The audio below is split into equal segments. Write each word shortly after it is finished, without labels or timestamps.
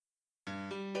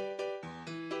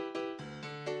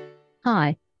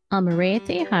Hi, I'm Maria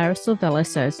Theoharis or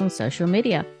Velosos on social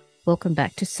media. Welcome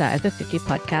back to Sew Over 50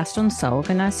 podcast on Sew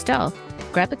Organised Style.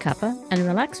 Grab a cuppa and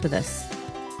relax with us.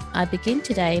 I begin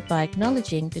today by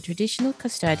acknowledging the traditional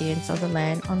custodians of the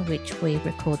land on which we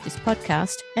record this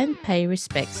podcast and pay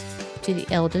respects to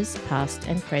the elders past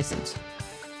and present.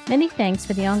 Many thanks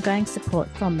for the ongoing support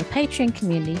from the Patreon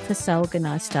community for Sew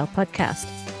Organised Style podcast.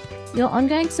 Your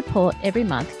ongoing support every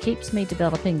month keeps me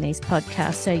developing these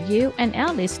podcasts so you and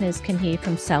our listeners can hear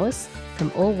from sewers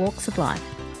from all walks of life.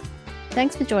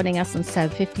 Thanks for joining us on Sew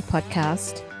Over 50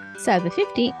 podcast. Sew Over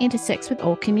 50 intersects with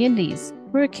all communities.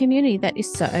 We're a community that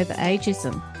is so over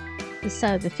ageism. The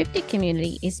Sew Over 50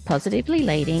 community is positively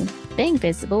leading, being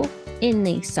visible in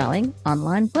the sewing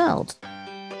online world.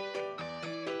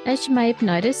 As you may have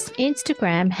noticed,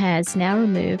 Instagram has now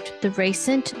removed the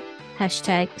recent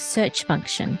hashtag search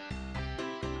function.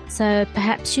 So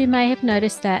perhaps you may have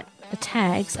noticed that the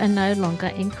tags are no longer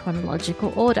in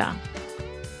chronological order.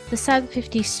 The Sew Over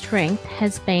 50 strength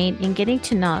has been in getting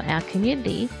to know our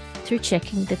community through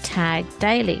checking the tag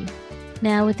daily.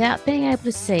 Now, without being able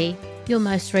to see your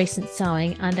most recent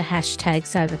sewing under hashtag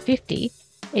Sew Over 50,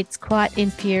 it's quite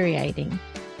infuriating.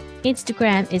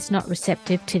 Instagram is not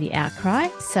receptive to the outcry,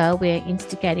 so we're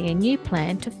instigating a new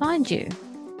plan to find you.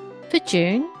 For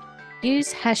June,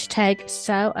 use hashtag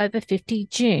Sew Over 50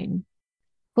 June.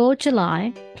 For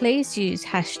July, please use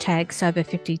hashtag Sew Over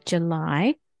 50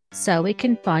 July so we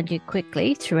can find you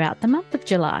quickly throughout the month of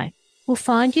July. We'll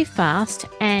find you fast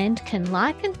and can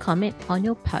like and comment on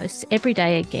your posts every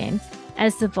day again,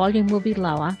 as the volume will be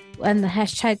lower and the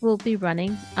hashtag will be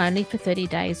running only for 30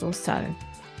 days or so.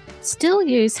 Still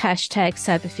use hashtag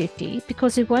Sew Over 50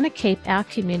 because we want to keep our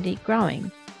community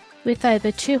growing. With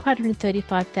over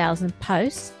 235,000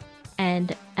 posts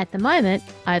and at the moment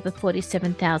over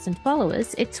 47,000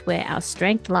 followers, it's where our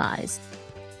strength lies.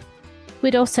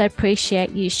 We'd also appreciate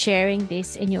you sharing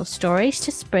this in your stories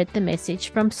to spread the message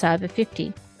from Sew Over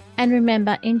 50. And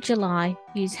remember, in July,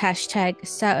 use hashtag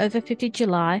Sew Over 50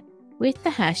 July with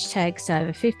the hashtag Sew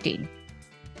Over 50.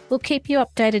 We'll keep you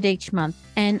updated each month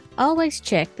and always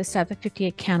check the Sew Over 50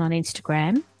 account on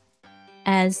Instagram,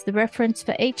 as the reference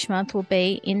for each month will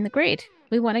be in the grid.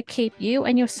 We want to keep you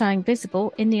and your sewing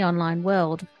visible in the online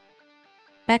world.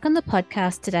 Back on the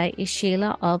podcast today is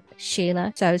Sheila of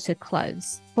Sheila Sews Her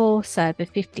Clothes for Sew Over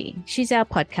 50. She's our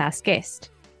podcast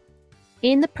guest.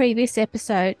 In the previous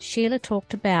episode, Sheila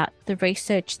talked about the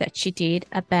research that she did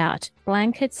about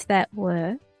blankets that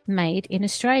were made in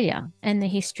Australia and the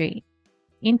history.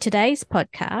 In today's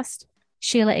podcast,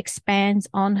 Sheila expands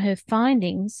on her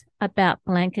findings about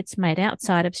blankets made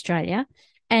outside Australia,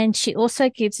 and she also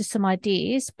gives us some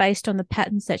ideas based on the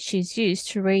patterns that she's used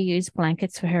to reuse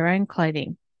blankets for her own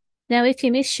clothing. Now, if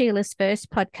you missed Sheila's first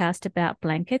podcast about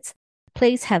blankets,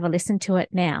 please have a listen to it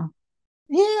now.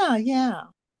 Yeah.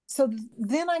 So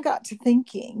then I got to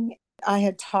thinking, I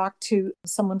had talked to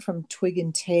someone from Twig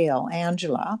and Tail,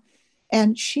 Angela,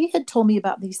 and she had told me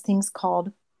about these things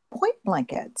called point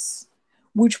blankets,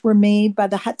 which were made by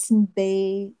the Hudson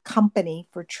Bay Company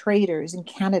for traders in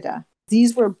Canada.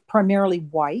 These were primarily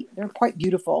white. They're quite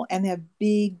beautiful and they have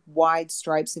big, wide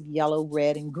stripes of yellow,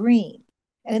 red, and green.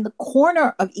 And in the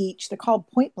corner of each, they're called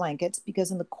point blankets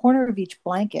because in the corner of each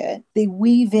blanket, they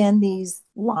weave in these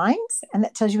lines, and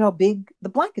that tells you how big the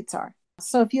blankets are.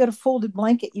 So if you had a folded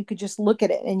blanket, you could just look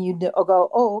at it and you'd go,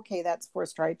 oh, okay, that's four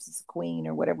stripes. It's a queen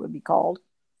or whatever it would be called.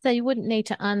 So you wouldn't need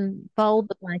to unfold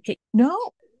the blanket.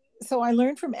 No. So I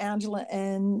learned from Angela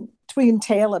and Twig and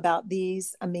Tail about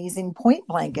these amazing point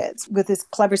blankets with this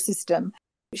clever system.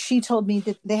 She told me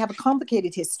that they have a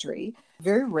complicated history,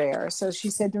 very rare. So she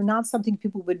said they're not something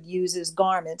people would use as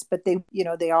garments, but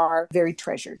they are very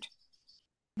treasured.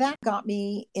 That got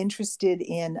me interested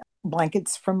in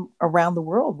blankets from around the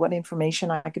world, what information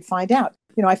I could find out.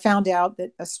 I found out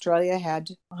that Australia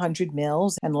had 100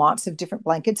 mills and lots of different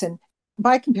blankets. And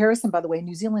by comparison, by the way,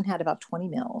 New Zealand had about 20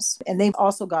 mills. And they've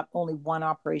also got only one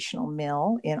operational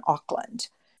mill in Auckland.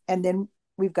 And then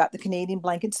we've got the Canadian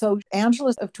blanket. So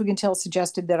Angela of Twig and Tail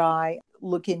suggested that I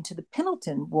look into the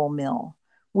Pendleton wool mill,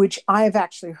 which I have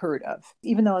actually heard of.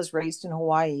 Even though I was raised in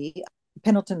Hawaii,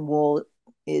 Pendleton wool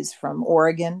is from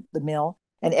Oregon, the mill,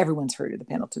 and everyone's heard of the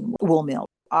Pendleton wool mill.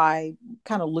 I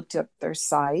kind of looked up their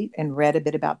site and read a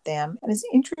bit about them. And it's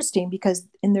interesting because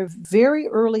in their very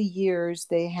early years,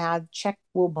 they had check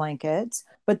wool blankets,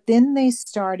 but then they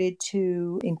started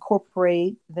to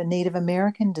incorporate the Native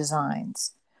American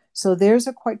designs. So theirs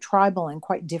are quite tribal and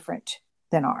quite different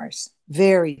than ours,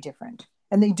 very different.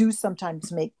 And they do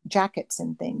sometimes make jackets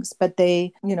and things, but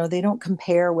they don't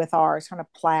compare with ours kind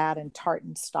of plaid and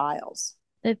tartan styles.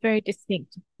 They're very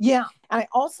distinct. Yeah. I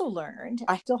also learned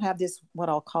I still have this, what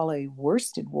I'll call a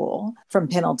worsted wool from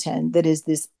Pendleton that is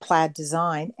this plaid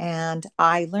design. And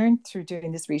I learned through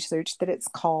doing this research that it's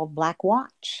called Black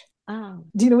Watch. Oh,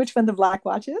 Do you know which one the Black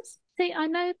Watch is? see, I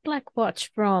know Black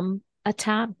Watch from a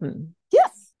tartan.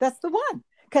 Yes, that's the one.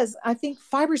 Because I think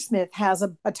Fibersmith has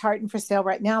a tartan for sale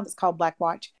right now that's called Black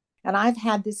Watch. And I've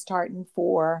had this tartan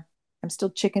for, I'm still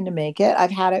chicken to make it.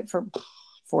 I've had it for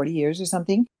 40 years or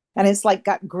something. And it's like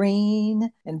got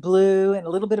green and blue and a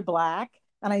little bit of black.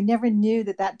 And I never knew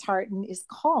that that tartan is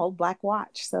called Black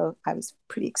Watch. So I was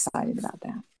pretty excited about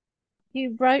that.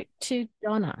 You wrote to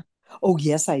Donna. Oh,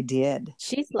 yes, I did.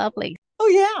 She's lovely. Oh,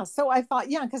 yeah. So I thought,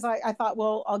 yeah, because I thought,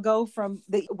 well, I'll go from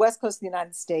the West Coast of the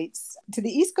United States to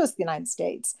the East Coast of the United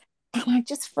States. And I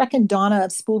just reckon Donna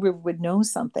of Spool River would know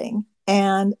something.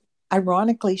 And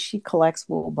ironically, she collects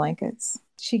wool blankets.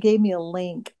 She gave me a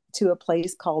link to a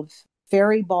place called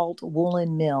Ferrybolt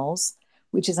Woolen Mills,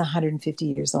 which is 150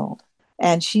 years old.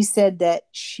 And she said that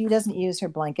she doesn't use her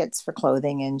blankets for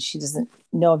clothing and she doesn't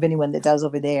know of anyone that does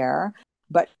over there.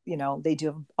 But, you know, they do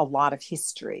have a lot of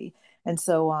history. And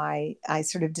so I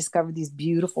sort of discovered these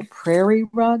beautiful prairie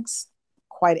rugs,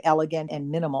 quite elegant and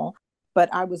minimal. But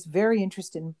I was very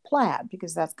interested in plaid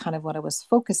because that's kind of what I was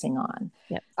focusing on.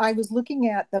 Yep. I was looking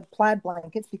at the plaid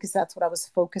blankets because that's what I was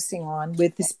focusing on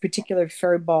with this particular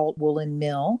Faribault woolen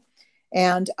mill.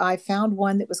 And I found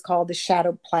one that was called the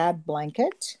Shadow Plaid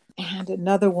Blanket and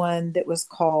another one that was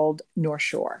called North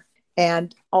Shore.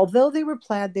 And although they were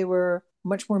plaid, they were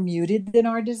much more muted than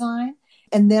our design.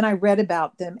 And then I read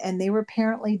about them, and they were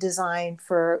apparently designed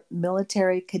for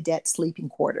military cadet sleeping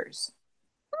quarters.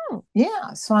 Oh,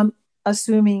 Yeah. So I'm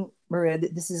assuming, Maria,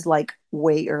 that this is like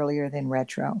way earlier than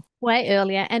retro. way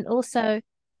earlier. And also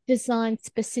designed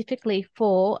specifically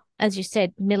for, as you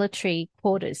said, military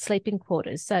quarters, sleeping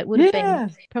quarters. So it would have been Yeah.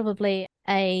 probably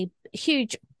a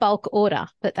huge bulk order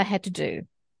that they had to do.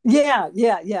 Yeah.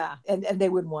 Yeah. Yeah. And they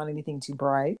wouldn't want anything too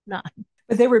bright. No.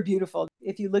 But they were beautiful.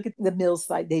 If you look at the Mills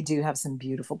site, they do have some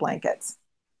beautiful blankets.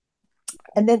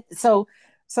 And then so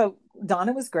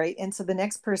Donna was great. And so the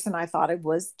next person I thought of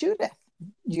was Judith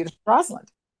Rosland.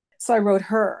 So I wrote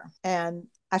her and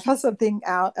I found something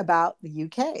out about the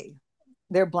UK.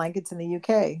 Their blankets in the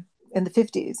UK in the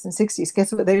 50s and 60s.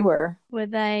 Guess what they were? Were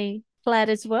they flat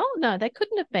as well? No, they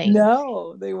couldn't have been.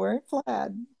 No, they weren't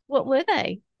plaid. What were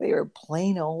they? They were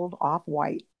plain old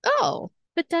off-white. Oh,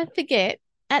 but don't forget,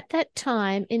 at that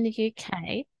time in the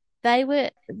UK, they were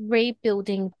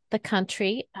rebuilding the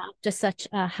country after such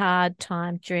a hard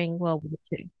time during World War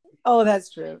II, Oh, that's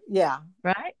true. Yeah.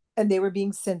 right? And they were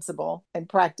being sensible and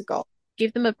practical.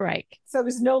 Give them a break. So there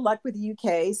was no luck with the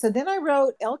UK. So then I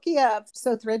wrote Elkia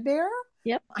So Threadbare.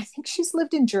 Yep. I think she's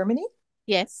lived in Germany.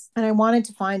 Yes. And I wanted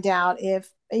to find out if,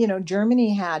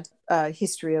 Germany had a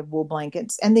history of wool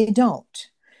blankets, and they don't.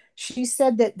 She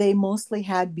said that they mostly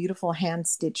had beautiful hand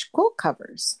stitched quilt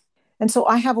covers. And so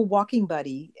I have a walking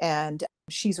buddy, and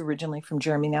she's originally from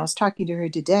Germany. I was talking to her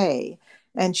today,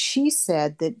 and she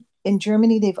said that in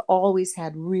Germany, they've always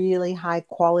had really high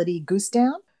quality goose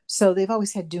down. So they've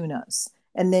always had Dunas.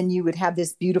 And then you would have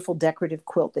this beautiful decorative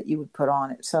quilt that you would put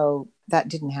on it. So that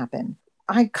didn't happen.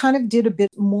 I kind of did a bit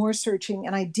more searching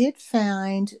and I did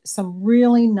find some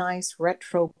really nice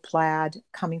retro plaid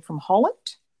coming from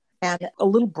Holland and a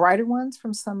little brighter ones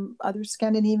from some other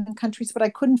Scandinavian countries, but I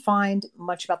couldn't find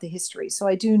much about the history. So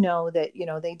I do know that,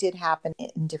 they did happen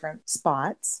in different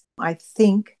spots. I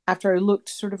think after I looked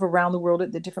sort of around the world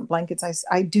at the different blankets,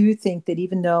 I do think that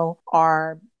even though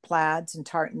our plaids and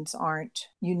tartans aren't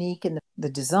unique in the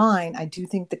design, I do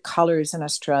think the colors in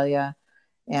Australia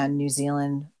and New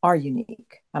Zealand are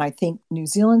unique. And I think New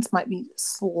Zealand's might be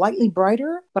slightly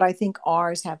brighter, but I think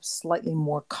ours have slightly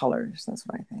more colors. That's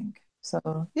what I think.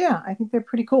 So, yeah, I think they're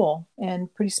pretty cool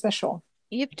and pretty special.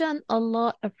 You've done a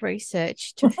lot of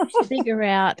research to figure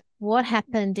out what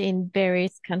happened in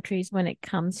various countries when it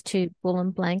comes to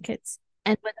woolen blankets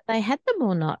and whether they had them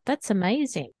or not. That's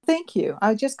amazing. Thank you.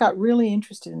 I just got really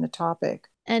interested in the topic.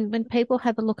 And when people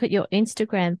have a look at your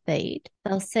Instagram feed,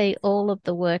 they'll see all of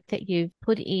the work that you've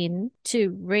put in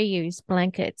to reuse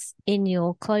blankets in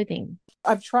your clothing.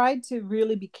 I've tried to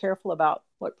really be careful about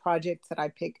what projects that I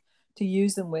pick to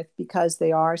use them with because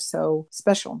they are so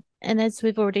special. And as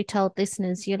we've already told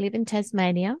listeners, you live in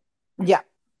Tasmania. Yeah,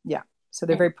 yeah. So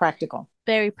they're very practical.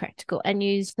 Very practical and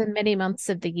used for many months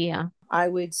of the year. I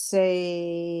would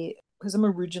say, because I'm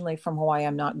originally from Hawaii,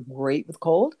 I'm not great with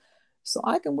cold. So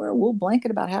I can wear a wool blanket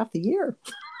about half the year.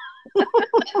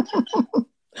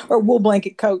 Or wool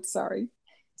blanket coat, sorry.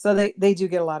 So they do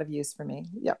get a lot of use for me.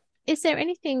 Yep. Is there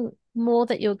anything more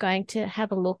that you're going to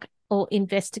have a look or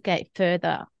investigate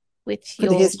further with For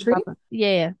the your history, brother.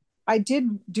 Yeah. I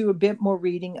did do a bit more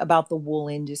reading about the wool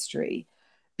industry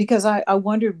because I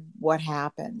wondered what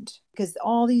happened because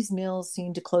all these mills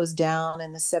seemed to close down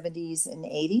in the 70s and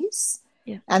 80s.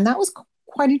 Yeah. And that was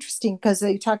quite interesting because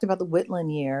they talked about the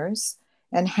Whitland years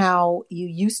and how you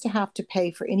used to have to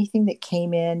pay for anything that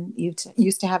came in.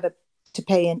 Used to have to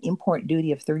pay an import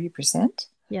duty of 30%.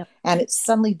 Yeah. And it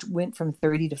suddenly went from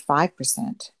 30 to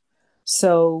 5%.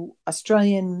 So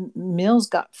Australian mills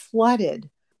got flooded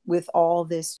with all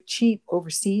this cheap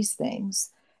overseas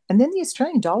things. And then the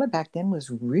Australian dollar back then was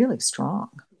really strong.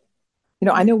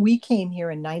 I know we came here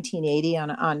in 1980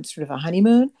 on sort of a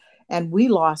honeymoon and we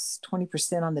lost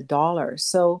 20% on the dollar.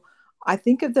 So I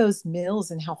think of those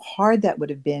mills and how hard that would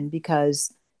have been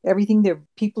because everything their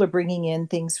people are bringing in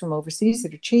things from overseas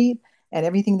that are cheap and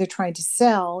everything they're trying to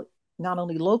sell, not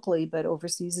only locally, but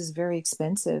overseas is very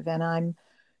expensive. And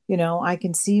I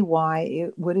can see why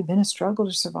it would have been a struggle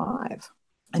to survive.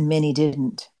 And many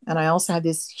didn't. And I also have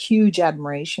this huge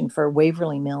admiration for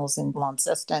Waverley Mills in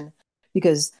Launceston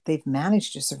because they've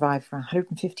managed to survive for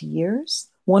 150 years.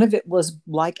 One of it was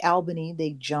like Albany,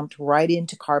 they jumped right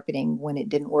into carpeting when it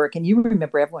didn't work. And you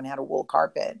remember everyone had a wool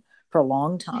carpet for a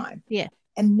long time. Yeah.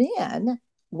 And then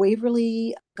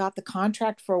Waverley got the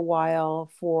contract for a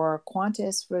while for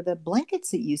Qantas for the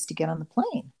blankets that used to get on the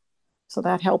plane. So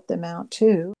that helped them out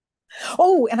too.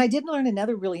 Oh, and I did learn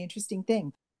another really interesting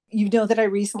thing. You know that I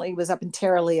recently was up in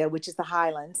Terralia, which is the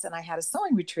Highlands, and I had a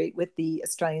sewing retreat with the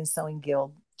Australian Sewing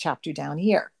Guild chapter down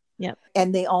here. Yeah.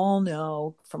 And they all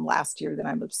know from last year that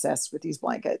I'm obsessed with these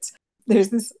blankets. There's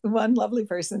this one lovely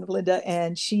person, Linda,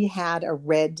 and she had a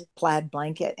red plaid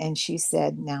blanket. And she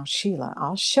said, "Now, Sheila,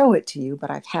 I'll show it to you, but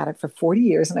I've had it for 40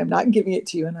 years and I'm not giving it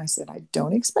to you." And I said, "I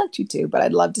don't expect you to, but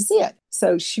I'd love to see it."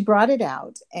 So she brought it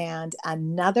out. And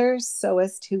another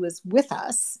sewist who was with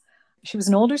us, she was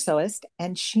an older sewist,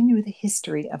 and she knew the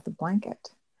history of the blanket.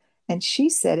 And she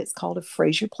said it's called a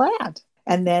Fraser plaid.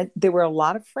 And then there were a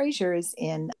lot of Frasers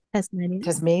in Tasmania.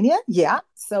 Tasmania. Yeah.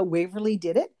 So Waverley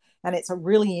did it. And it's a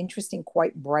really interesting,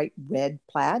 quite bright red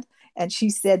plaid. And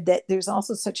she said that there's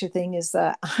also such a thing as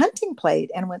a hunting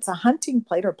plaid. And when it's a hunting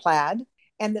plaid or plaid,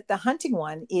 and that the hunting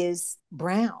one is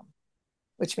brown,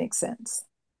 which makes sense.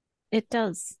 It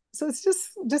does. So it's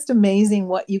just amazing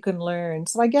what you can learn.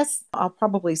 So I guess I'll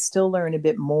probably still learn a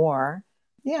bit more.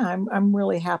 Yeah, I'm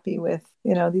really happy with,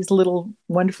 these little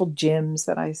wonderful gems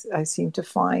that I seem to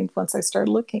find once I start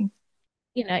looking.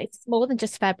 It's more than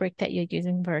just fabric that you're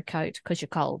using for a coat because you're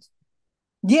cold.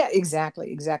 Yeah,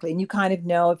 exactly, exactly. And you kind of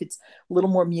know if it's a little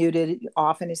more muted,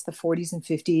 often it's the 40s and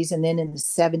 50s. And then in the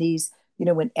 70s,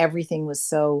 when everything was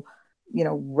so,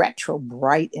 retro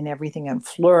bright and everything and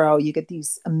fluoro, you get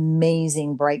these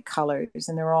amazing bright colors.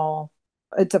 And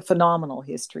it's a phenomenal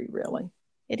history, really.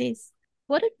 It is.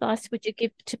 What advice would you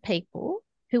give to people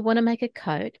who want to make a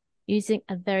coat using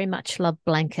a very much loved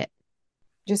blanket?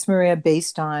 Just Maria,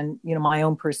 based on, my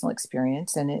own personal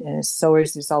experience. And as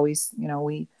sewers, there's always,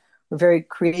 we're very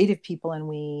creative people and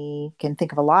we can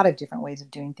think of a lot of different ways of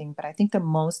doing things. But I think the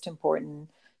most important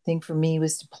thing for me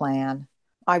was to plan.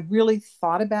 I really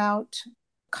thought about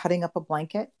cutting up a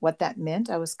blanket, what that meant.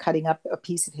 I was cutting up a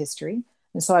piece of history.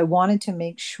 And so I wanted to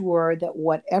make sure that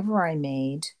whatever I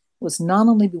made was not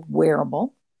only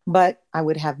wearable, but I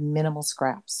would have minimal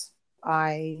scraps.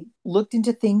 I looked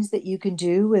into things that you can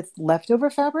do with leftover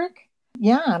fabric.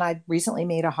 Yeah, and I recently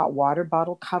made a hot water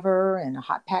bottle cover and a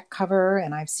hot pack cover,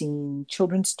 and I've seen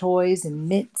children's toys and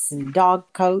mitts and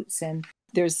dog coats. And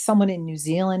there's someone in New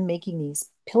Zealand making these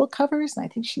pillow covers, and I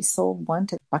think she sold one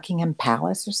to Buckingham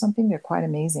Palace or something. They're quite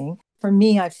amazing. For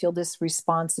me, I feel this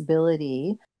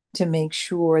responsibility to make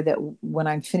sure that when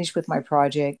I'm finished with my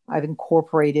project, I've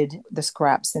incorporated the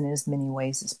scraps in as many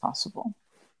ways as possible.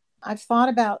 I've thought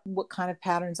about what kind of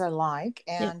patterns I like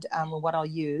Yep. and what I'll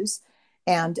use.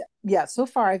 And yeah, so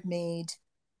far I've made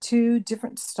two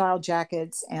different style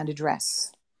jackets and a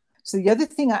dress. So the other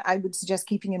thing I would suggest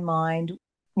keeping in mind,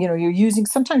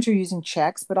 sometimes you're using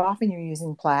checks, but often you're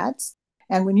using plaids.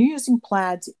 And when you're using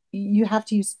plaids, you have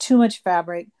to use too much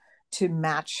fabric to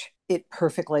match it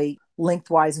perfectly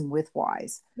lengthwise and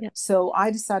widthwise. Yep. So I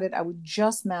decided I would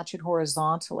just match it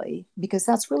horizontally because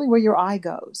that's really where your eye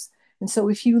goes. And so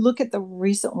if you look at the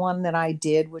recent one that I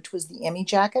did, which was the Emmy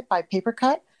jacket by Paper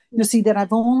Cut, you'll see that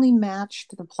I've only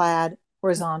matched the plaid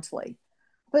horizontally,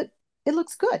 but it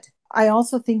looks good. I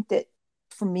also think that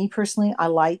for me personally, I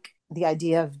like the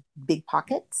idea of big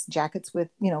pockets, jackets with,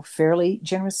 fairly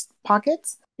generous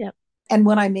pockets. Yep. And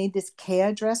when I made this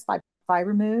Kea dress by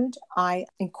Fiber Mood, I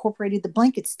incorporated the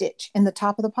blanket stitch in the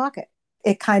top of the pocket.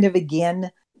 It kind of,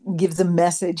 again, gives a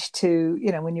message to,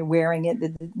 when you're wearing it,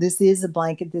 that this is a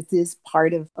blanket, this is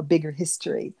part of a bigger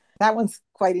history. That one's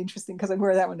quite interesting because I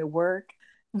wear that one to work.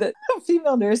 The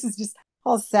female nurses just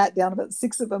all sat down, about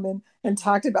six of them, and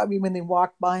talked about me when they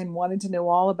walked by and wanted to know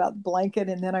all about the blanket.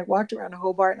 And then I walked around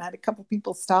Hobart and I had a couple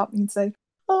people stop me and say,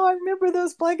 "Oh, I remember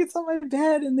those blankets on my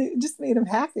bed," and they just made them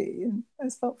happy. And I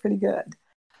just felt pretty good.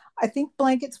 I think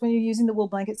blankets, when you're using the wool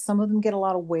blankets, some of them get a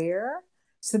lot of wear.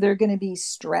 So they're going to be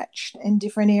stretched in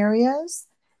different areas.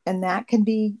 And that can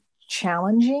be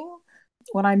challenging.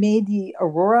 When I made the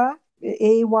Aurora,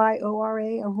 Ayora,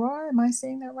 Aurora, am I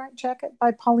saying that right? Jacket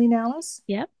by Pauline Alice.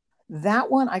 Yep. That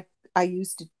one I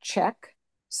used to check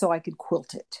so I could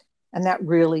quilt it. And that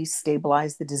really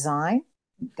stabilized the design.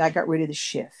 I got rid of the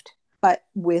shift. But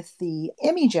with the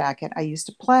Emmy jacket, I used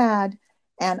a plaid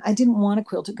and I didn't want to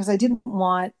quilt it because I didn't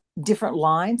want different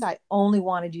lines. I only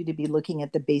wanted you to be looking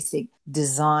at the basic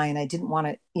design. I didn't want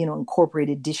to, incorporate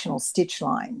additional stitch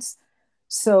lines.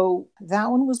 So that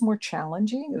one was more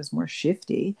challenging. It was more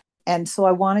shifty. And so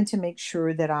I wanted to make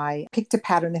sure that I picked a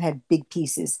pattern that had big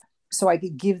pieces so I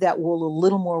could give that wool a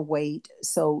little more weight.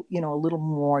 So, a little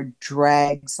more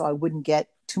drag so I wouldn't get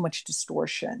too much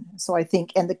distortion. So I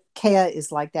think, and the Kea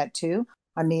is like that too.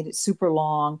 I made it super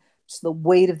long. So the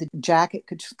weight of the jacket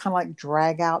could just kind of like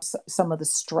drag out some of the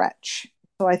stretch.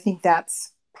 So I think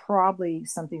that's probably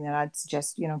something that I'd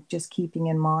suggest, just keeping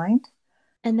in mind.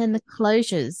 And then the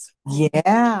closures.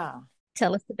 Yeah.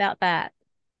 Tell us about that.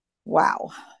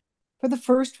 Wow. For the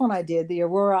first one I did, the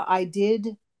Aurora, I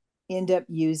did end up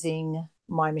using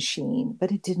my machine,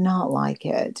 but it did not like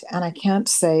it. And I can't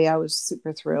say I was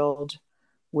super thrilled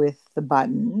with the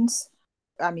buttons.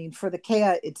 I mean, for the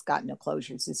Kea, it's got no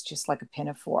closures. It's just like a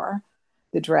pinafore,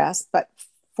 the dress. But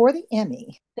for the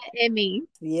Emmy,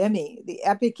 the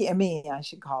epic Emmy, I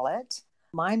should call it,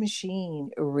 my machine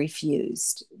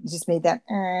refused. It just made that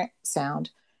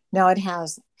sound. Now it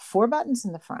has 4 buttons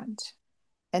in the front,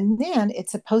 and then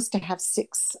it's supposed to have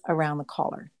 6 around the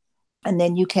collar. And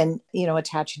then you can,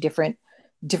 attach different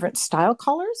style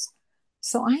collars.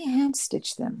 So I hand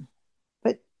stitched them.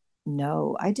 But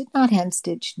no, I did not hand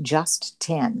stitch just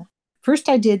 10. First,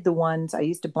 I did the ones, I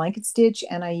used a blanket stitch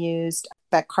and I used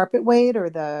that carpet weight or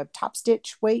the top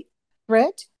stitch weight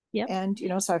thread. Yep. And,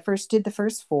 so I first did the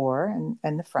first 4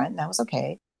 and the front, and that was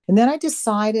okay. And then I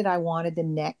decided I wanted the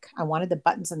neck. I wanted the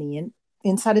buttons on the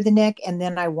inside of the neck. And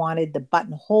then I wanted the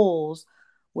buttonholes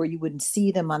where you wouldn't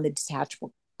see them on the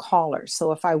detachable collar.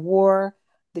 So if I wore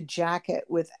the jacket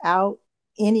without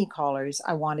any collars,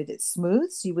 I wanted it smooth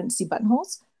so you wouldn't see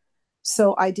buttonholes.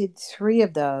 So I did 3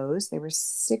 of those. They were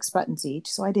 6 buttons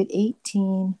each. So I did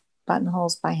 18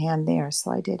 buttonholes by hand there.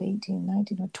 So I did 18,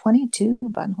 19, 22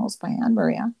 buttonholes by hand,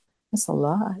 Maria. That's a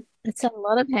lot. It's a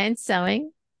lot of hand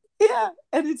sewing. Yeah.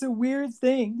 And it's a weird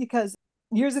thing because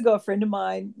years ago, a friend of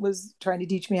mine was trying to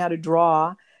teach me how to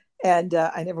draw, and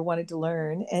I never wanted to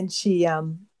learn. And she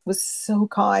was so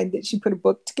kind that she put a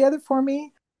book together for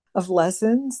me of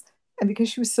lessons. And because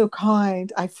she was so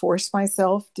kind, I forced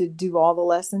myself to do all the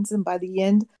lessons. And by the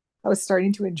end, I was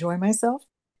starting to enjoy myself.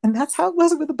 And that's how it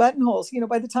was with the buttonholes.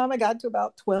 By the time I got to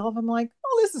about 12, I'm like,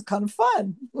 oh, this is kind of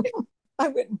fun. I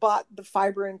went and bought the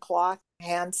fiber and cloth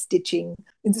hand stitching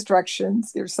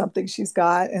instructions. There's something she's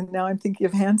got. And now I'm thinking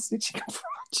of hand stitching a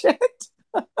project.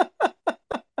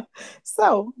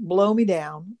 So blow me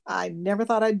down. I never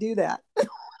thought I'd do that.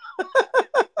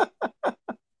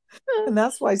 And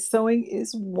that's why sewing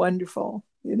is wonderful.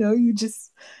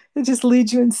 It just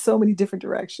leads you in so many different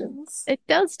directions. It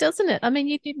does, doesn't it? I mean,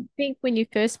 you didn't think when you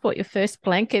first bought your first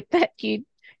blanket that you'd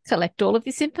collect all of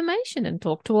this information and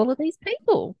talk to all of these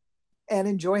people. And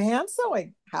enjoy hand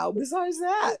sewing. How bizarre is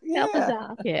that? How Yeah.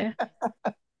 bizarre. Yeah.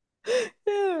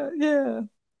 Yeah.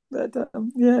 But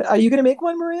yeah. Are you going to make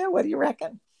one, Maria? What do you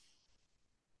reckon?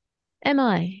 Am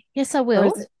I? Yes, I Or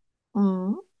will. is it?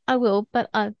 Mm. I will, but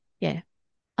yeah,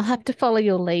 I'll have to follow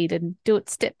your lead and do it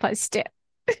step by step.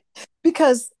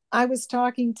 Because I was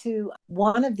talking to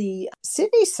one of the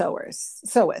Sydney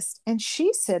sewists, and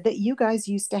she said that you guys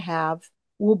used to have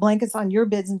wool blankets on your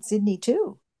beds in Sydney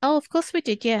too. Oh, of course we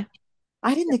did. Yeah.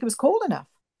 I didn't think it was cold enough.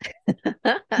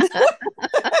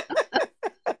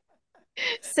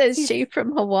 Says she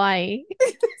from Hawaii.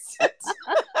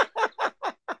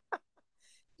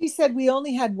 She said we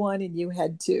only had one and you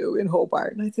had 2 in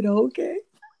Hobart. And I said, oh, okay.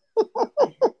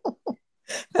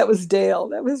 That was Dale.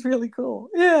 That was really cool.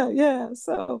 Yeah, yeah.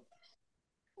 So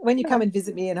when you come and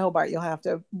visit me in Hobart, you'll have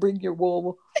to bring your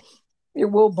wool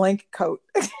blanket coat.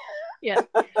 Yeah.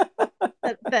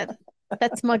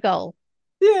 That's my goal.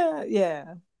 Yeah,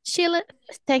 yeah. Sheila,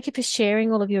 thank you for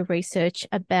sharing all of your research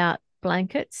about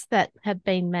blankets that have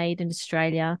been made in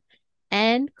Australia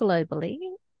and globally,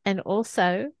 and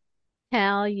also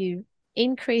how you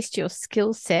increased your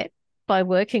skill set by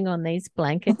working on these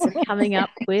blankets and coming up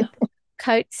with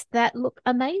coats that look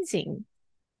amazing.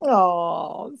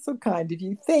 Oh, so kind of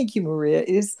you. Thank you, Maria. It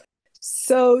is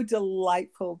so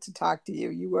delightful to talk to you.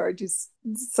 You are just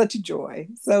such a joy.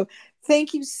 So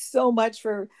thank you so much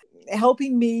for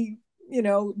helping me,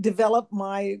 develop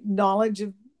my knowledge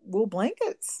of wool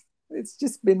blankets. It's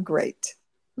just been great.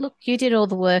 Look, you did all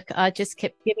the work. I just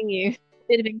kept giving you a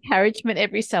bit of encouragement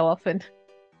every so often.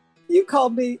 You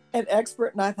called me an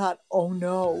expert, and I thought, oh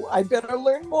no, I better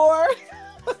learn more.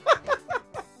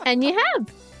 And you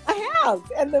have. I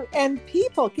have. And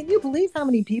people, can you believe how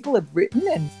many people have written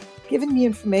and given me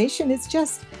information? It's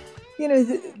just,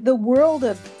 the world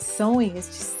of sewing is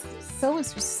just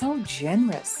so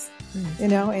generous,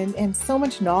 and so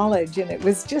much knowledge. And it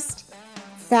was just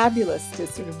fabulous to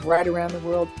sort of ride around the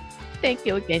world. Thank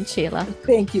you again, Sheila.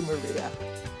 Thank you, Maria.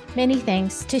 Many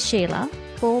thanks to Sheila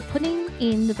for putting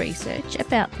in the research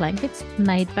about blankets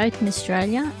made both in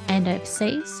Australia and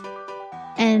overseas.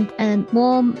 And a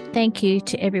warm thank you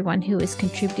to everyone who has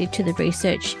contributed to the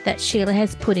research that Sheila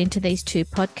has put into these two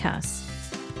podcasts.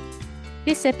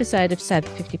 This episode of Sew Over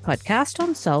 50 podcast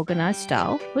on Sew Organised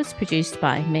Style was produced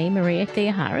by me, Maria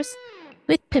Theoharis,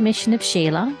 with permission of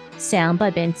Sheila, sound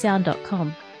by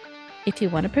bensound.com. If you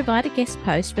want to provide a guest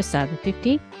post for Sew Over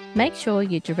 50, make sure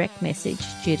you direct message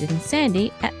Judith and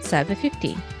Sandy at Sew Over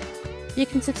 50. You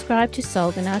can subscribe to Sew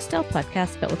Organised Style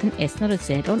podcast spelled with an S, not a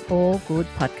Z, on all good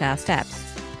podcast apps.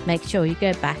 Make sure you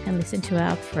go back and listen to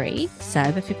our free Sew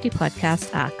Over 50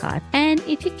 podcast archive. And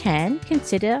if you can,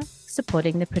 consider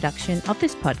supporting the production of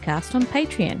this podcast on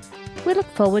Patreon. We look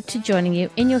forward to joining you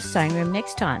in your sewing room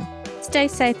next time. Stay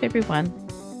safe, everyone.